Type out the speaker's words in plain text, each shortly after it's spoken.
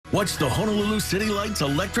Watch the Honolulu City Lights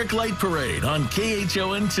Electric Light Parade on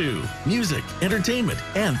KHON2. Music, entertainment,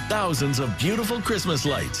 and thousands of beautiful Christmas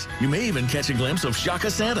lights. You may even catch a glimpse of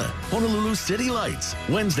Shaka Santa. Honolulu City Lights,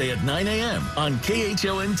 Wednesday at 9 a.m. on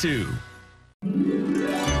KHON2.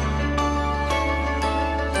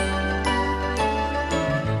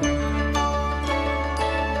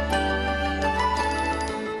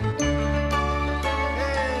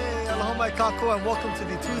 And welcome to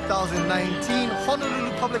the 2019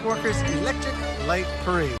 Honolulu Public Workers Electric Light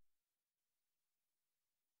Parade.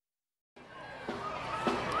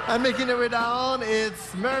 And making their way down,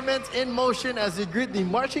 it's merriment in motion as they greet the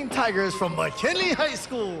marching tigers from McKinley High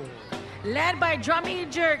School. Led by drum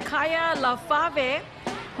major Kaya Lafave,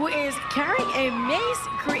 who is carrying a mace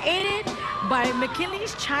created by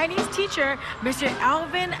McKinley's Chinese teacher, Mr.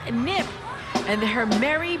 Alvin Nip. And her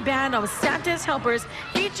merry band of Santa's helpers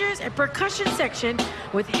features a percussion section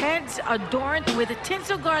with heads adorned with a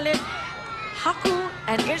tinsel garland, haku,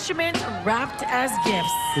 and instruments wrapped as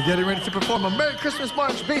gifts. They're getting ready to perform a Merry Christmas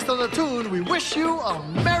March based on the tune, "We Wish You a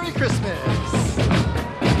Merry Christmas."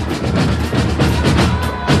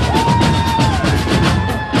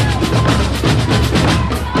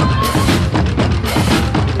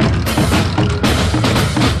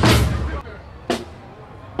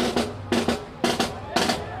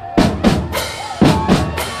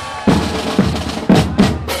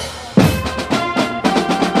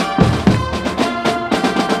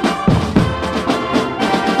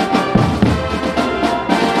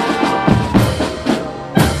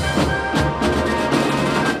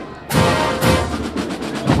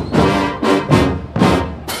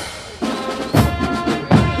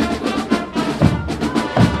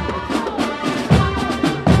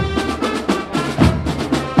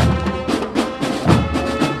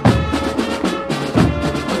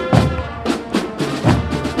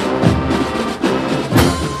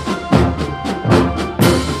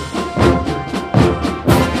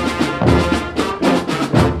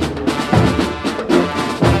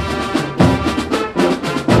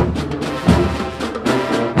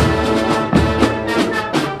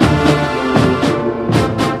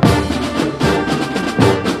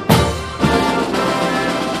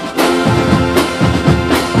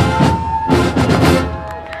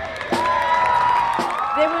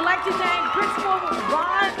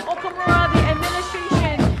 Okamura, the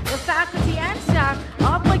administration, the faculty and staff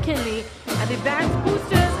of McKinley, and the band's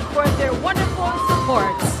boosters for their wonderful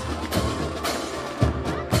support.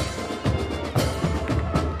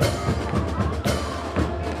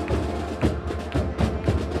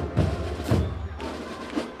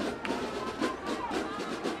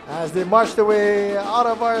 As they march their way out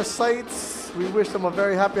of our sights, we wish them a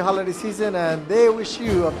very happy holiday season, and they wish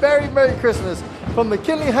you a very Merry Christmas from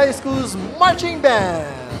McKinley High School's marching band.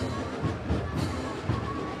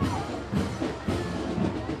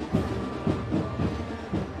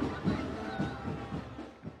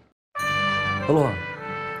 Aloha,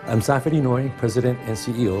 I'm Safety Noi, President and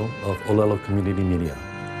CEO of Olelo Community Media.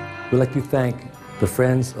 We'd like to thank the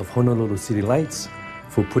Friends of Honolulu City Lights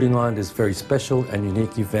for putting on this very special and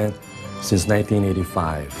unique event since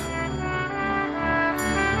 1985.